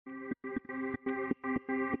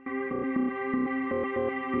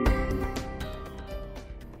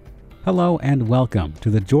Hello and welcome to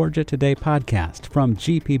the Georgia Today podcast from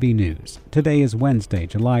GPB News. Today is Wednesday,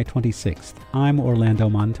 July 26th. I'm Orlando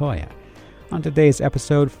Montoya. On today's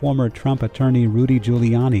episode, former Trump attorney Rudy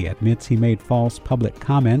Giuliani admits he made false public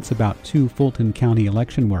comments about two Fulton County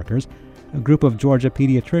election workers. A group of Georgia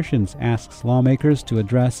pediatricians asks lawmakers to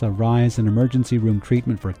address a rise in emergency room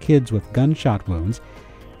treatment for kids with gunshot wounds.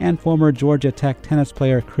 And former Georgia Tech tennis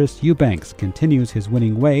player Chris Eubanks continues his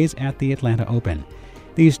winning ways at the Atlanta Open.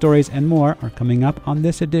 These stories and more are coming up on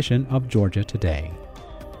this edition of Georgia Today.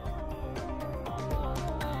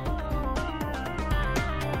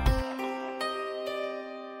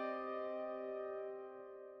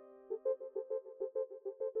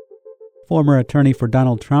 Former attorney for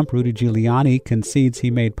Donald Trump, Rudy Giuliani, concedes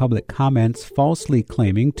he made public comments falsely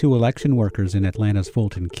claiming two election workers in Atlanta's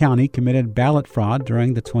Fulton County committed ballot fraud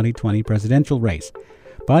during the 2020 presidential race.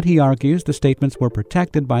 But he argues the statements were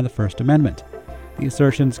protected by the First Amendment. The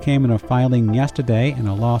assertions came in a filing yesterday in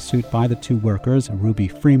a lawsuit by the two workers, Ruby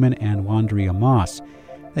Freeman and Wandria Moss.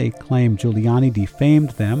 They claim Giuliani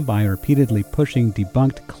defamed them by repeatedly pushing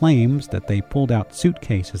debunked claims that they pulled out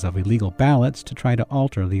suitcases of illegal ballots to try to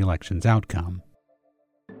alter the election's outcome.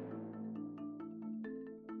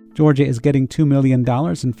 Georgia is getting $2 million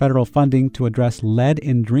in federal funding to address lead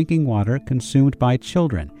in drinking water consumed by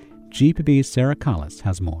children. GPB's Sarah Collis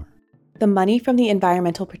has more. The money from the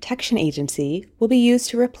Environmental Protection Agency will be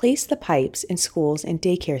used to replace the pipes in schools and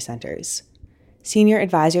daycare centers. Senior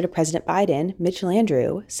advisor to President Biden, Mitch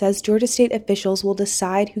Landrieu, says Georgia state officials will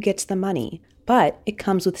decide who gets the money, but it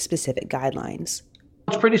comes with specific guidelines.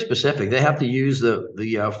 It's pretty specific. They have to use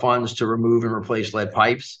the funds to remove and replace lead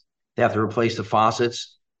pipes. They have to replace the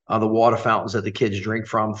faucets, the water fountains that the kids drink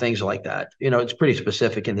from, things like that. It's pretty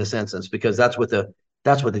specific in this instance because that's what the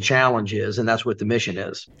challenge is, and that's what the mission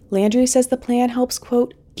is. Landrieu says the plan helps,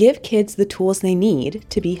 quote, give kids the tools they need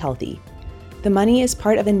to be healthy. The money is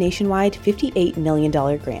part of a nationwide $58 million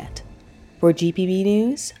grant. For GPB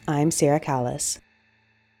News, I'm Sarah Collis.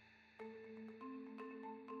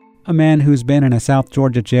 A man who's been in a South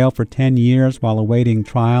Georgia jail for 10 years while awaiting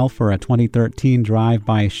trial for a 2013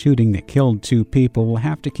 drive-by shooting that killed two people will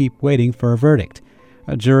have to keep waiting for a verdict.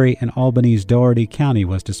 A jury in Albany's Dougherty County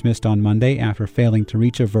was dismissed on Monday after failing to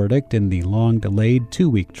reach a verdict in the long-delayed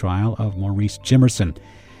two-week trial of Maurice Jimerson.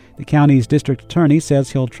 The county's district attorney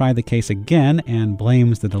says he'll try the case again and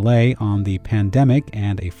blames the delay on the pandemic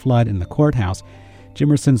and a flood in the courthouse.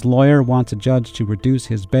 Jimerson's lawyer wants a judge to reduce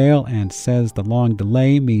his bail and says the long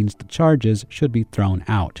delay means the charges should be thrown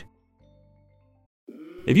out.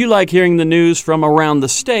 If you like hearing the news from around the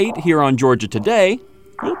state here on Georgia Today,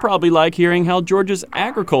 you'll probably like hearing how Georgia's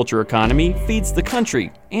agriculture economy feeds the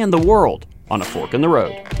country and the world on A Fork in the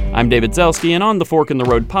Road. I'm David Zelski, and on the Fork in the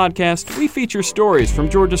Road podcast, we feature stories from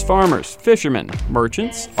Georgia's farmers, fishermen,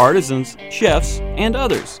 merchants, artisans, chefs, and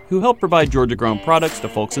others who help provide Georgia-grown products to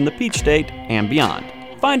folks in the Peach State and beyond.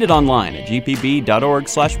 Find it online at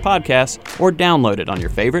gpb.org/podcast or download it on your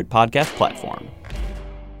favorite podcast platform.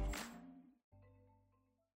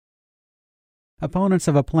 Opponents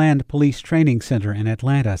of a planned police training center in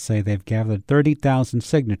Atlanta say they've gathered 30,000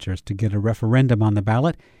 signatures to get a referendum on the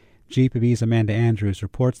ballot. GPB's Amanda Andrews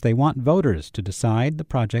reports they want voters to decide the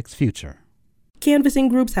project's future. Canvassing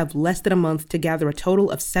groups have less than a month to gather a total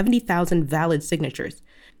of 70,000 valid signatures.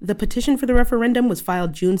 The petition for the referendum was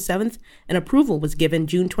filed June 7th, and approval was given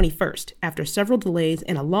June 21st after several delays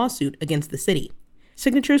and a lawsuit against the city.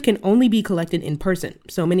 Signatures can only be collected in person,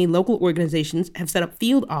 so many local organizations have set up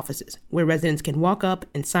field offices where residents can walk up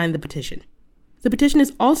and sign the petition. The petition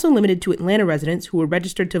is also limited to Atlanta residents who were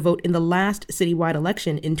registered to vote in the last citywide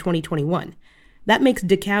election in 2021. That makes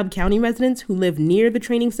DeKalb County residents who live near the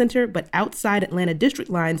training center but outside Atlanta district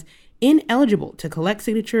lines ineligible to collect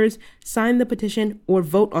signatures, sign the petition, or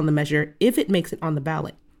vote on the measure if it makes it on the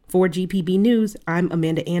ballot. For GPB News, I'm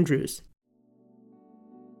Amanda Andrews.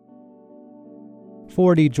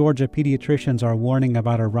 40 Georgia pediatricians are warning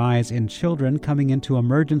about a rise in children coming into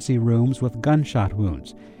emergency rooms with gunshot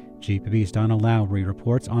wounds. GPB's Donna Lowry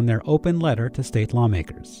reports on their open letter to state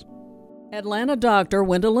lawmakers. Atlanta doctor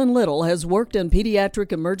Gwendolyn Little has worked in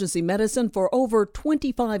pediatric emergency medicine for over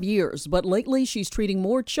 25 years, but lately she's treating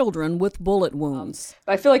more children with bullet wounds.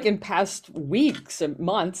 I feel like in past weeks and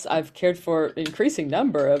months, I've cared for an increasing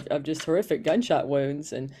number of just horrific gunshot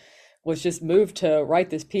wounds, and was just moved to write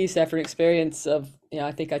this piece after an experience of,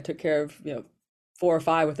 I think I took care of, 4 or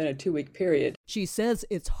 5 within a 2-week period. She says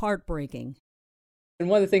it's heartbreaking. And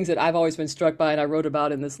one of the things that I've always been struck by, and I wrote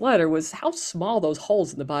about in this letter, was how small those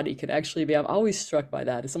holes in the body can actually be. I'm always struck by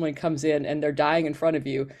that. If someone comes in and they're dying in front of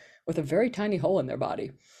you with a very tiny hole in their body,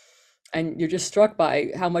 and you're just struck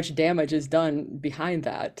by how much damage is done behind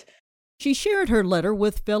that. She shared her letter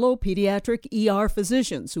with fellow pediatric ER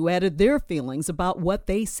physicians who added their feelings about what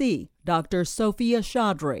they see. Dr. Sophia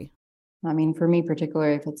Chaudry. I mean, for me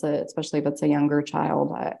particularly, especially if it's a younger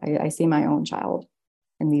child, I see my own child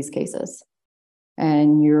in these cases.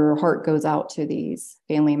 And your heart goes out to these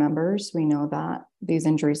family members. We know that these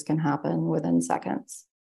injuries can happen within seconds.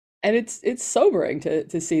 And it's sobering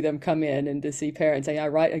to see them come in and to see parents. I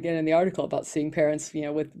write again in the article about seeing parents,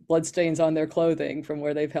 with bloodstains on their clothing from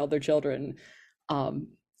where they've held their children.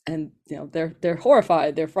 And they're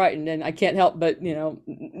horrified, they're frightened, and I can't help but,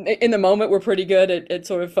 in the moment we're pretty good at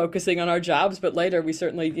sort of focusing on our jobs, but later we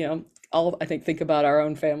certainly, all I think about our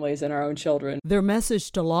own families and our own children. Their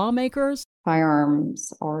message to lawmakers: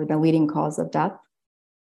 firearms are the leading cause of death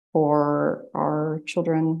for our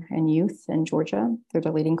children and youth in Georgia. They're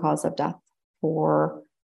the leading cause of death for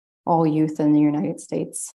all youth in the United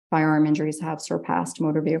States. Firearm injuries have surpassed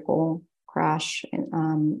motor vehicle crash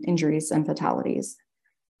injuries and fatalities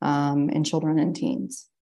in children and teens.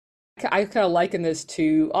 I kind of liken this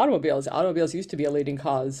to automobiles. Automobiles used to be a leading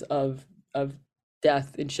cause of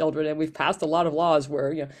death in children, and we've passed a lot of laws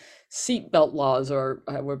where seatbelt laws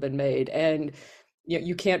were been made, and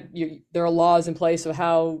there are laws in place of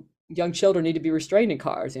how young children need to be restrained in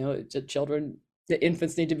cars. The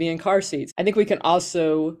infants need to be in car seats. I think we can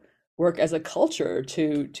also work as a culture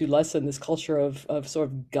to lessen this culture of sort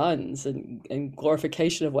of guns and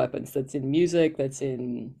glorification of weapons that's in music, that's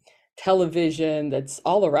in television, that's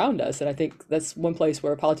all around us. And I think that's one place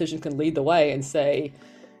where politicians can lead the way and say,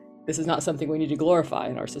 this is not something we need to glorify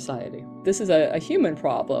in our society. This is a human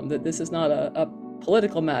problem, that this is not a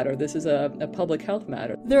political matter. This is a public health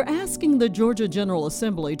matter. They're asking the Georgia General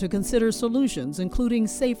Assembly to consider solutions, including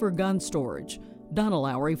safer gun storage. Donna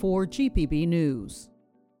Lowry for GPB News.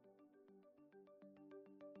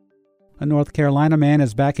 A North Carolina man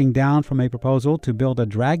is backing down from a proposal to build a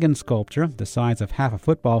dragon sculpture the size of half a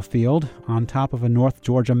football field on top of a North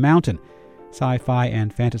Georgia mountain. Sci-fi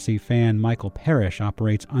and fantasy fan Michael Parrish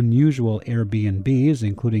operates unusual Airbnbs,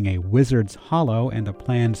 including a Wizard's Hollow and a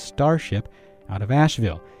planned starship out of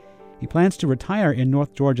Asheville. He plans to retire in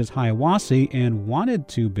North Georgia's Hiawassee and wanted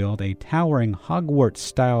to build a towering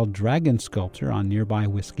Hogwarts-style dragon sculpture on nearby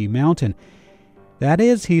Whiskey Mountain. That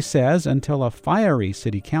is, he says, until a fiery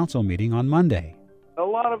city council meeting on Monday. A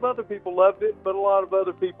lot of other people loved it, but a lot of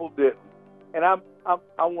other people didn't. And I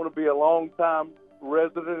want to be a long-time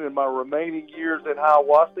resident in my remaining years at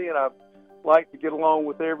Hiawassee, and I like to get along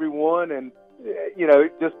with everyone. And,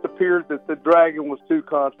 it just appeared that the dragon was too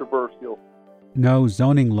controversial. No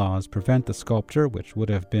zoning laws prevent the sculpture, which would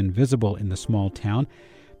have been visible in the small town.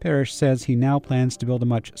 Parrish says he now plans to build a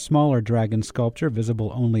much smaller dragon sculpture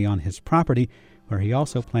visible only on his property, where he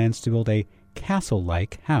also plans to build a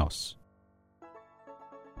castle-like house.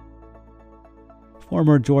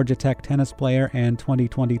 Former Georgia Tech tennis player and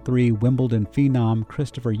 2023 Wimbledon phenom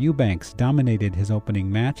Christopher Eubanks dominated his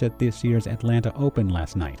opening match at this year's Atlanta Open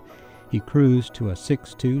last night. He cruised to a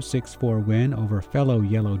 6-2, 6-4 win over fellow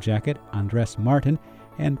Yellow Jacket Andres Martin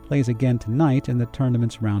and plays again tonight in the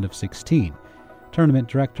tournament's round of 16. Tournament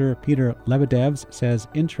director Peter Lebedevs says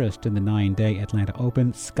interest in the 9-day Atlanta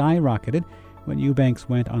Open skyrocketed when Eubanks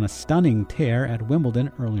went on a stunning tear at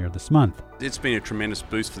Wimbledon earlier this month. It's been a tremendous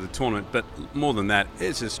boost for the tournament, but more than that,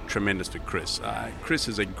 it's just tremendous for Chris. Chris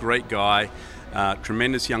is a great guy,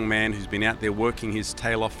 tremendous young man who's been out there working his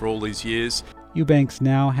tail off for all these years. Eubanks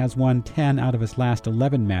now has won 10 out of his last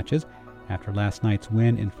 11 matches. After last night's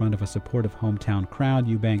win in front of a supportive hometown crowd,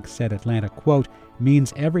 Eubanks said Atlanta, quote,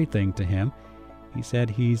 means everything to him. He said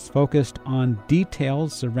he's focused on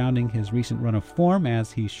details surrounding his recent run of form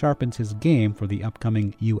as he sharpens his game for the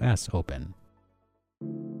upcoming U.S. Open.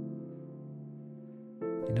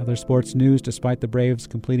 In other sports news, despite the Braves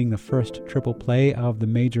completing the first triple play of the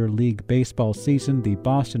Major League Baseball season, the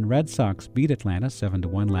Boston Red Sox beat Atlanta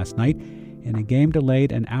 7-1 last night in a game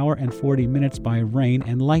delayed an hour and 40 minutes by rain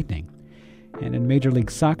and lightning. And in Major League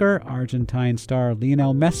Soccer, Argentine star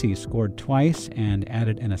Lionel Messi scored twice and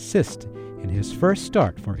added an assist in his first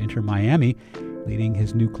start for Inter Miami, leading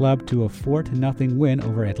his new club to a 4-0 win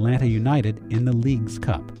over Atlanta United in the League's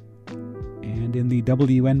Cup. And in the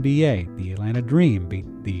WNBA, the Atlanta Dream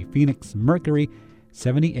beat the Phoenix Mercury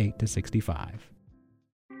 78-65.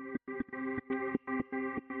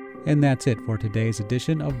 And that's it for today's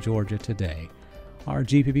edition of Georgia Today. Our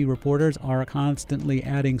GPB reporters are constantly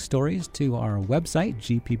adding stories to our website,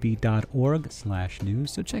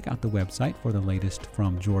 gpb.org/news, so check out the website for the latest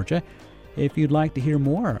from Georgia. If you'd like to hear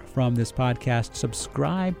more from this podcast,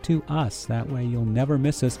 subscribe to us. That way you'll never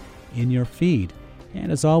miss us in your feed.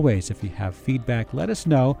 And as always, if you have feedback, let us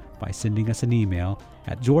know by sending us an email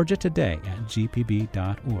at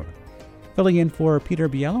georgiatoday@gpb.org. Filling in for Peter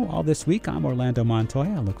Biello all this week, I'm Orlando Montoya.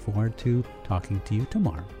 I look forward to talking to you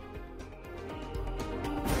tomorrow.